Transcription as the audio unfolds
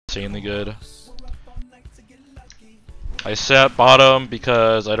insanely good. I sat bottom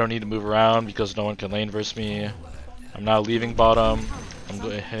because I don't need to move around because no one can lane versus me. I'm not leaving bottom. I'm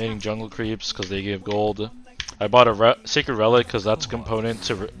hitting jungle creeps because they give gold. I bought a Sacred Relic because that's a component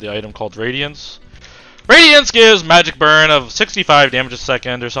to the item called Radiance. Radiance gives magic burn of 65 damage a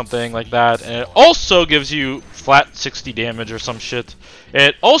second or something like that, and it also gives you flat 60 damage or some shit.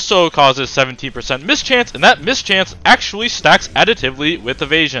 It also causes 17% mischance, and that mischance actually stacks additively with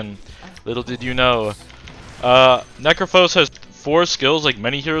evasion. Little did you know. Necrophos has 4 skills like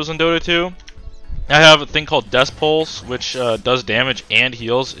many heroes in Dota 2. I have a thing called Death Pulse, which does damage and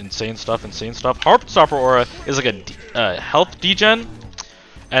heals. Insane stuff, insane stuff. Heartstopper Aura is like a health degen,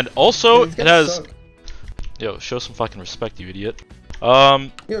 and also it has... Suck. Yo, show some fucking respect, you idiot.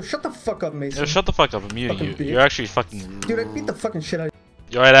 Yo, shut the fuck up, Mason. Yo, shut the fuck up, I'm muting you. Bitch. You're actually fucking... Dude, I beat the fucking shit out of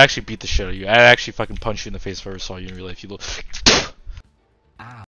you. Yo, I'd actually beat the shit out of you. I'd actually fucking punch you in the face if I ever saw you in real life, you little...